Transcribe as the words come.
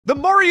The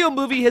Mario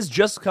movie has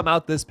just come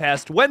out this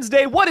past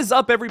Wednesday. What is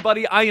up,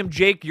 everybody? I am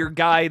Jake, your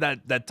guy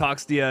that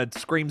talks to you,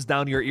 screams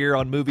down your ear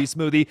on Movie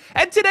Smoothie,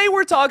 and today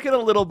we're talking a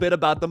little bit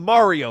about the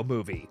Mario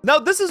movie. Now,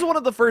 this is one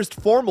of the first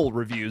formal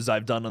reviews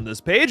I've done on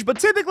this page, but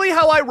typically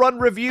how I run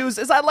reviews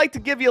is I like to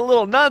give you a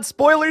little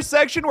non-spoiler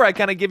section where I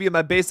kind of give you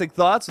my basic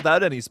thoughts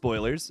without any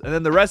spoilers, and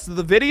then the rest of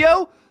the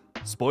video,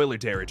 spoiler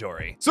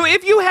territory. So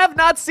if you have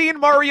not seen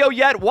Mario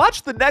yet,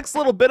 watch the next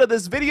little bit of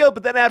this video,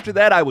 but then after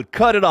that, I would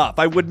cut it off.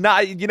 I would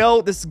not, you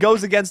know, this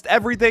goes against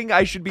everything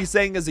I should be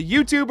saying as a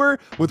YouTuber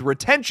with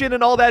retention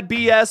and all that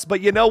BS,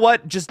 but you know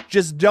what?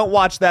 Just don't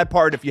watch that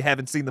part if you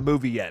haven't seen the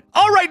movie yet.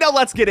 All right, now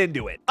let's get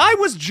into it. I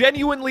was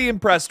genuinely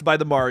impressed by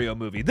the Mario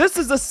movie. This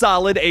is a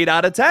solid 8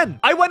 out of 10.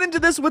 I went into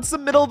this with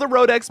some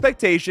middle-of-the-road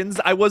expectations.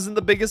 I wasn't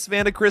the biggest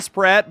fan of Chris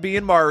Pratt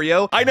being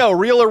Mario. I know,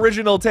 real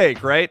original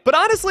take, right? But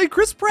honestly,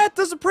 Chris Pratt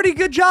does a pretty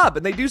good job,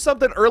 and they do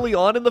something early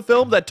on in the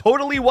film that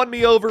totally won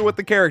me over with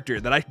the character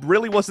that I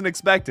really wasn't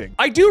expecting.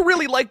 I do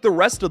really like the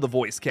rest of the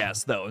voice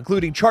cast, though,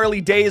 including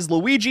Charlie Day as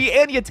Luigi,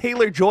 Anya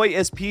Taylor-Joy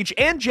as Peach,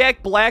 and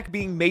Jack Black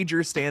being major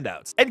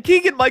standouts. And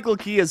Keegan-Michael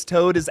Key as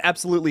Toad is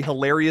absolutely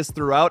hilarious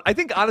throughout. I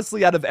think,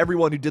 honestly, out of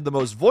everyone who did the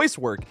most voice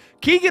work,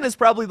 Keegan is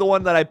probably the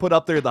one that I put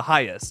up there the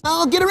highest.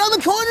 I'll get around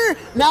the corner!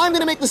 Now I'm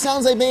gonna make the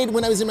sounds I made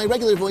when I was in my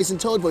regular voice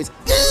and Toad voice.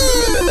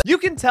 You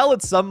can tell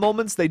at some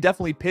moments they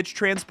definitely pitch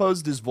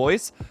transposed his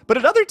voice, but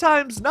at other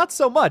times, not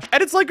so much.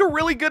 And it's like a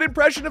really good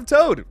impression of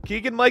Toad.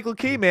 Keegan-Michael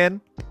Key,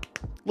 man.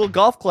 Little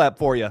golf clap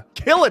for you.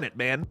 Killing it,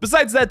 man.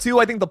 Besides that, too,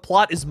 I think the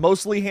plot is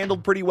mostly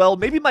handled pretty well.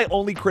 Maybe my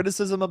only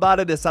criticism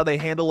about it is how they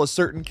handle a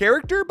certain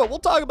character, but we'll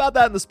talk about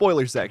that in the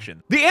spoiler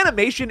section. The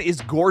animation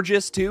is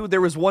gorgeous, too.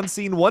 There was one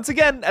scene, once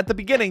again, at the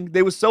beginning,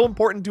 they was so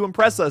important to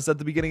impress us at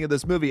the beginning of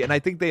this movie, and I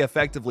think they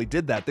effectively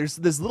did that. There's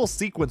this little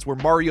sequence where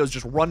Mario's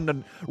just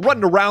running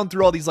around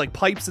through all these, like,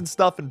 pipes and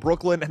stuff in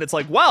Brooklyn, and it's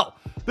like, wow,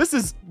 this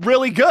is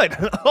really good.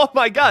 Oh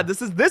my god,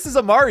 this is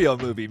a Mario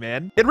movie,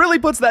 man. It really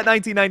puts that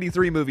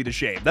 1993 movie to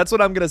shame. That's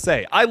what I'm gonna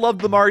say. I loved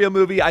the Mario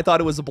movie. I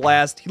thought it was a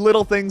blast.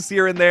 Little things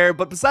here and there,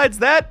 but besides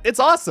that, it's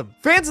awesome.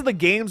 Fans of the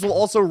games will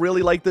also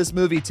really like this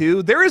movie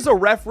too. There is a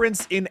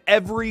reference in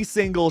every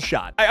single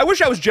shot. I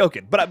wish I was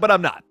joking, but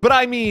I'm not. But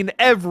I mean,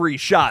 every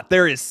shot,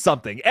 there is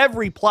something.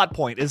 Every plot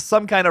point is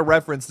some kind of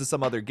reference to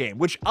some other game,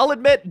 which I'll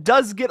admit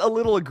does get a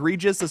little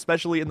egregious,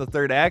 especially in the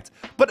third act.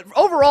 But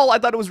overall, I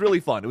thought it was really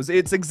fun.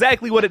 It's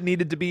exactly what it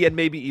needed to be, and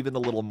maybe even a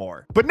little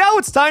more. But now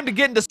it's time to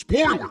get into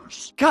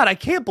spoilers. God, I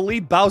can't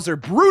believe Bowser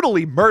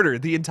brutally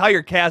murdered the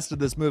entire cast of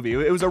this movie.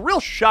 It was a real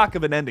shock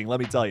of an ending, let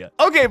me tell you.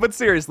 Okay, but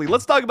seriously,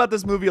 let's talk about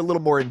this movie a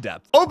little more in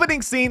depth.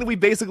 Opening scene, we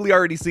basically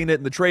already seen it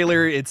in the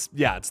trailer. It's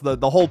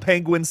the whole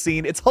penguin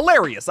scene. It's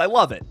hilarious. I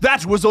love it.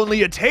 That was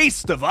only a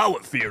taste of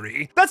our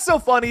fury. That's so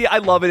funny. I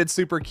love it. It's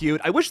super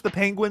cute. I wish the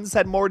penguins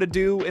had more to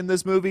do in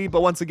this movie,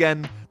 but once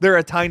again, they're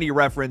a tiny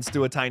reference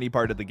to a tiny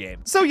part of the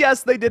game. So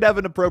yes, they did have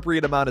an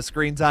appropriate amount of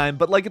screen time,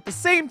 but like at the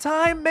same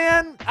time,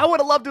 man, I would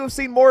have loved to have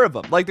seen more of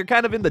them. Like they're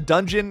kind of in the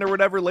dungeon or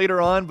whatever later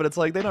on, but it's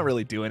like they don't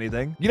really do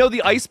anything. You know,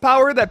 the ice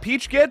power that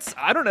Peach gets,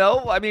 I don't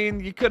know. I mean,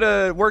 you could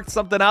have worked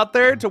something out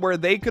there to where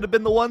they could have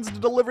been the ones to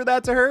deliver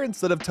that to her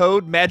instead of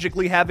Toad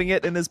magically having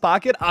it in his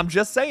pocket. I'm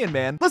just saying,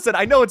 man. Listen,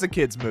 I know it's a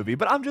kid's movie,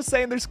 but I'm just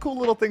saying there's cool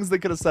little things they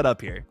could have set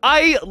up here.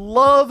 I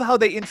love how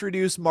they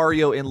introduce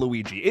Mario and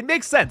Luigi. It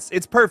makes sense.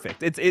 It's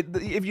perfect.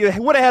 If you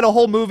would have had a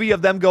whole movie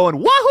of them going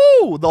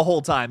wahoo the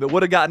whole time, it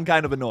would have gotten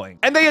kind of annoying.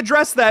 And they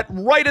addressed that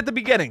right at the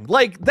beginning.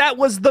 Like, that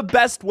was the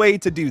best way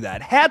to do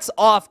that. Hats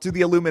off to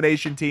the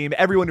Illumination team,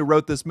 everyone who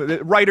wrote this movie,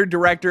 writer,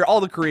 director,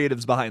 all the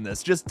creatives behind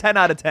this. Just 10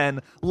 out of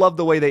 10. Love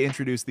the way they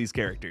introduced these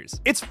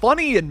characters. It's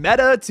funny and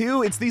meta,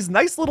 too. It's these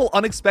nice little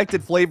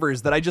unexpected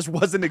flavors that I just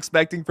wasn't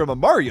expecting from a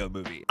Mario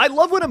movie. I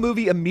love when a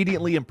movie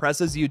immediately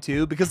impresses you,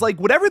 too, because, like,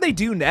 whatever they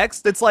do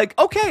next, it's like,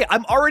 okay,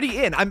 I'm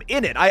already in. I'm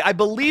in it. I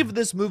believe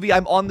this movie.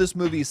 I'm on this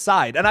movie's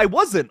side. And I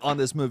wasn't on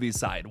this movie's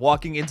side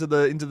walking into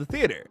the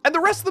theater. And the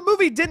rest of the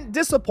movie didn't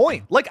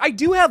disappoint. Like, I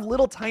do have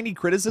little tiny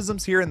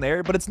criticisms here and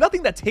there, but it's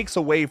nothing that takes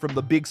away from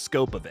the big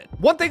scope of it.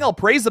 One thing I'll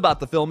praise about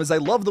the film is I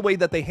love the way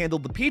that they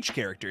handled the Peach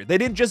character. They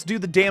didn't just do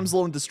the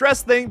damsel in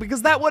distress thing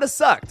because that would have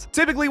sucked.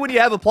 Typically, when you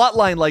have a plot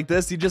line like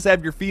this, you just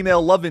have your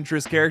female love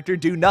interest character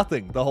do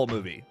nothing the whole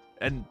movie.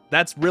 And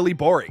that's really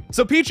boring.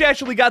 So Peach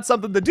actually got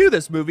something to do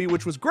this movie,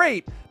 which was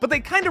great, but they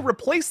kind of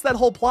replaced that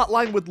whole plot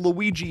line with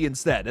Luigi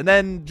instead, and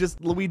then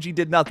just Luigi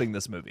did nothing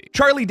this movie.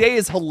 Charlie Day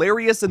is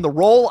hilarious in the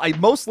role. I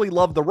mostly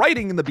love the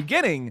writing in the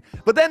beginning,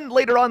 but then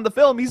later on in the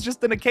film, he's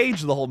just in a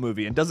cage the whole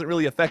movie and doesn't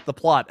really affect the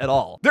plot at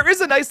all. There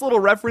is a nice little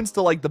reference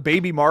to like the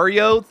Baby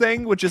Mario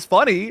thing, which is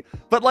funny,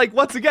 but like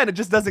once again, it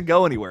just doesn't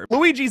go anywhere.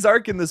 Luigi's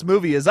arc in this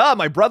movie is,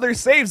 my brother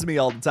saves me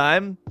all the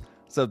time.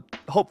 So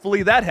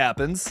hopefully that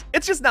happens.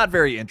 It's just not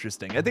very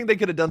interesting. I think they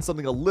could have done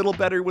something a little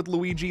better with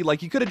Luigi. Like,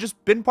 he could have just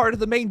been part of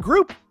the main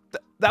group.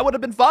 that would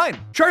have been fine.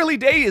 Charlie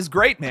Day is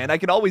great, man. I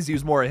can always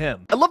use more of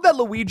him. I love that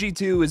Luigi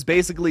 2 is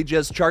basically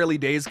just Charlie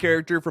Day's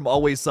character from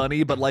Always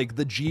Sunny, but like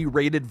the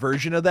G-rated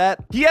version of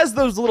that. He has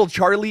those little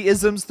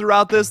Charlie-isms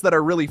throughout this that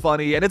are really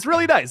funny, and it's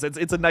really nice.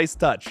 It's a nice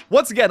touch.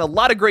 Once again, a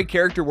lot of great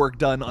character work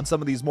done on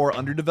some of these more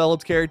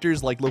underdeveloped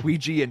characters like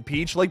Luigi and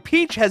Peach. Like,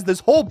 Peach has this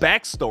whole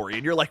backstory,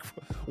 and you're like,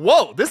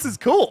 whoa, this is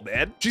cool,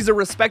 man. She's a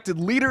respected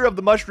leader of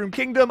the Mushroom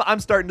Kingdom. I'm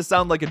starting to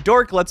sound like a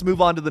dork. Let's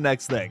move on to the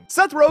next thing.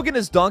 Seth Rogen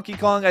as Donkey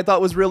Kong I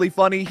thought was really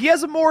funny. He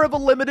has a more of a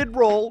limited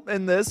role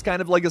in this,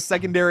 kind of like a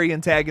secondary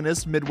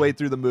antagonist midway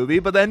through the movie,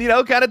 but then, you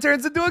know, kind of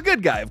turns into a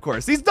good guy, of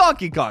course. He's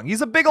Donkey Kong.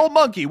 He's a big old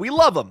monkey. We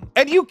love him.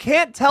 And you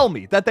can't tell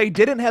me that they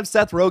didn't have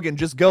Seth Rogen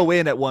just go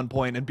in at one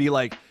point and be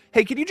like,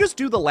 hey, can you just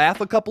do the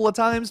laugh a couple of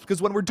times?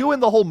 Because when we're doing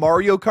the whole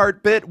Mario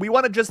Kart bit, we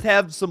want to just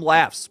have some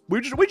laughs.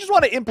 We just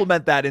want to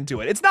implement that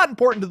into it. It's not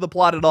important to the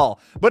plot at all,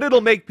 but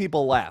it'll make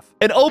people laugh.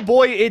 And oh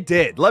boy, it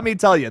did. Let me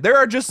tell you, there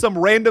are just some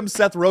random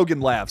Seth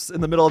Rogen laughs in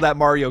the middle of that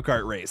Mario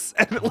Kart race.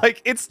 And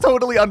like, it's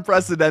totally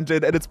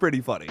unprecedented and it's pretty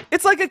funny.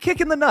 It's like a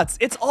kick in the nuts.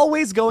 It's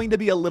always going to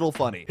be a little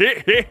funny.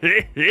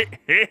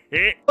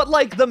 But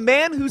like, the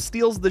man who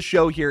steals the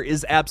show here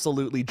is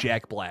absolutely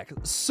Jack Black.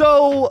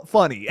 So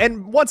funny.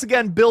 And once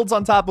again, builds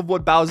on top of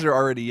what Bowser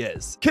already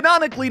is.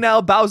 Canonically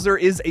now, Bowser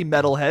is a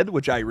metalhead,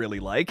 which I really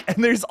like.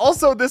 And there's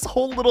also this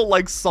whole little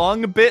like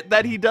song bit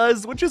that he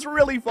does, which is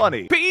really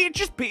funny.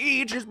 Peaches,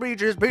 peaches,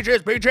 peaches,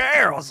 peaches,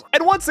 peaches.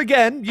 And once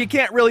again, you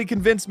can't really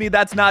convince me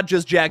that's not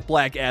just Jack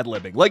Black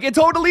ad-libbing. Like, it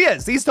totally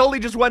is. He's totally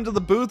just went to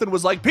the booth and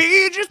was like,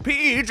 peaches,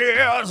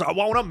 peaches, I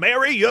wanna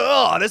marry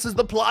you. This is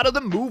the plot of the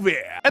movie.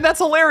 And that's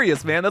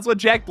hilarious, man. That's what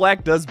Jack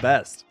Black does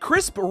best.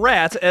 Chris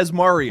Pratt as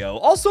Mario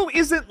also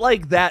isn't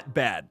like that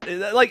bad.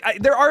 Like,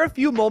 there are a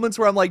few moments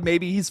where I'm like,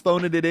 maybe he's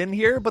phoning it in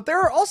here, but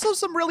there are also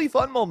some really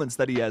fun moments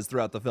that he has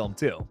throughout the film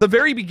too. The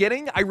very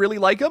beginning, I really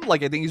like him.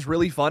 Like, I think he's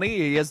really funny.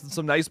 He has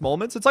some nice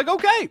moments. It's like,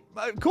 okay,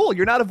 cool.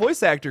 You're not a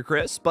voice actor,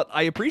 Chris, but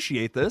I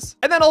appreciate this.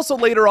 And then also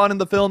later on in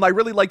the film, I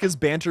really like his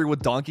banter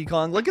with Donkey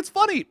Kong. Like, it's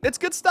funny. It's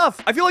good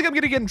stuff. I feel like I'm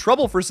gonna get in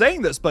trouble for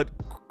saying this, but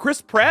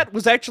Chris Pratt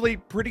was actually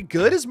pretty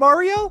good as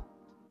Mario.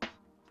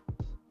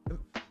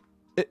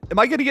 Am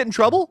I gonna get in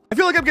trouble? I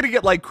feel like I'm gonna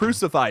get like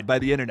crucified by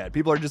the internet.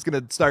 People are just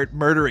gonna start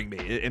murdering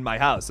me in my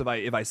house if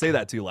I say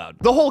that too loud.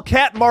 The whole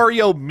Cat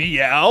Mario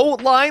meow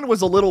line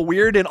was a little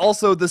weird, and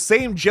also the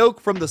same joke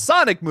from the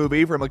Sonic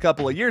movie from a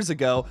couple of years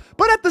ago.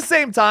 But at the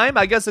same time,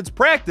 I guess it's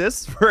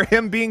practice for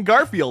him being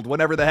Garfield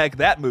whenever the heck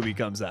that movie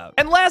comes out.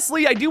 And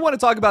lastly, I do want to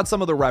talk about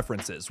some of the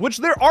references, which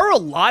there are a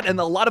lot, and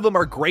a lot of them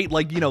are great.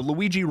 Like, you know,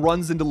 Luigi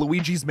runs into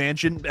Luigi's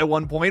mansion at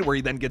one point where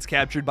he then gets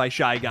captured by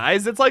Shy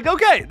Guys. It's like,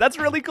 okay, that's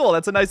really cool.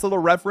 That's a nice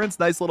little reference,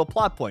 nice little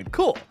plot point.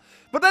 Cool.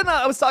 But then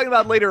I was talking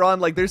about later on,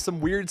 like, there's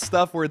some weird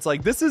stuff where it's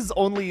like, this is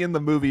only in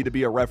the movie to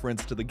be a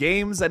reference to the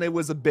games, and it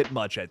was a bit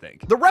much, I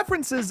think. The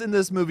references in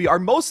this movie are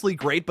mostly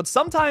great, but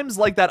sometimes,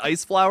 like that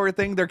ice flower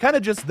thing, they're kind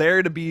of just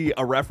there to be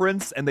a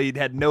reference, and they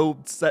had no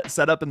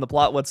setup in the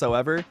plot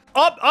whatsoever.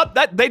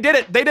 They did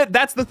it.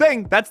 That's the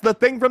thing. That's the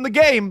thing from the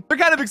game. They're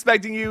kind of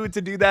expecting you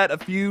to do that a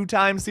few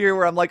times here,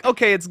 where I'm like,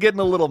 okay, it's getting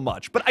a little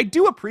much. But I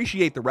do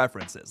appreciate the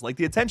references. Like,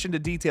 the attention to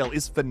detail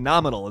is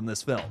phenomenal in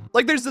this film.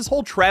 Like, there's this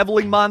whole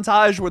traveling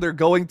montage where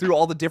they're going through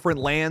all the different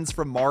lands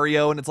from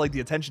Mario, and it's like the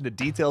attention to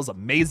detail is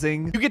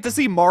amazing. You get to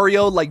see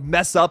Mario like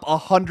mess up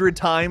 100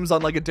 times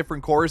on like a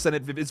different course, and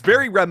it's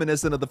very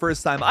reminiscent of the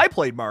first time I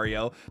played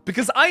Mario,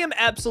 because I am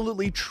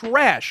absolutely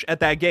trash at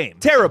that game.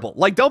 Terrible.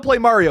 Like, don't play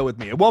Mario with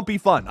me. It won't be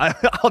fun.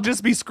 I'll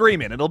just be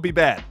screaming. It'll be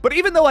bad. But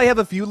even though I have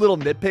a few little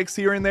nitpicks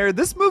here and there,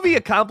 this movie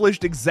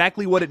accomplished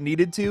exactly what it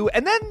needed to,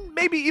 and then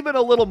maybe even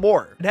a little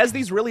more. It has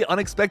these really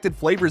unexpected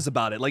flavors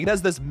about it. Like, it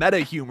has this meta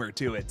humor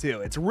to it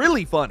too. It's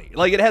really funny.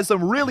 Like, it has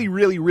some really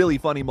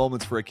funny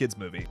moments for a kid's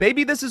movie.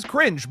 Maybe this is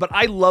cringe, but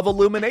I love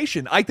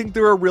Illumination. I think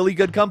they're a really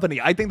good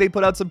company. I think they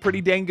put out some pretty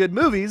dang good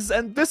movies,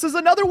 and this is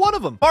another one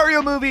of them.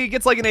 Mario movie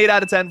gets like an 8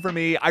 out of 10 for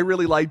me. I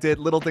really liked it.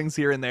 Little things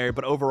here and there,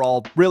 but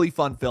overall, really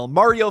fun film.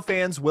 Mario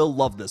fans will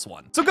love this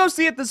one. So go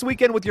see it this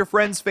weekend with your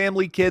friends,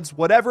 family, kids,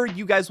 whatever.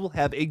 You guys will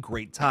have a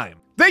great time.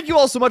 Thank you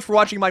all so much for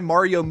watching my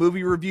Mario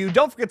movie review.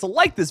 Don't forget to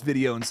like this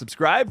video and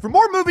subscribe for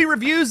more movie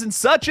reviews and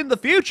such in the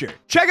future.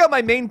 Check out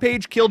my main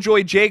page,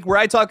 KillJoy Jake, where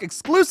I talk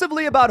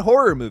exclusively about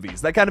horror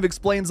movies. That kind of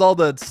explains all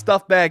the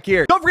stuff back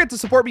here. Don't forget to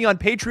support me on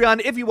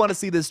Patreon if you want to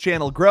see this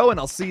channel grow, and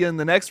I'll see you in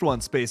the next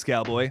one, Space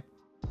Cowboy.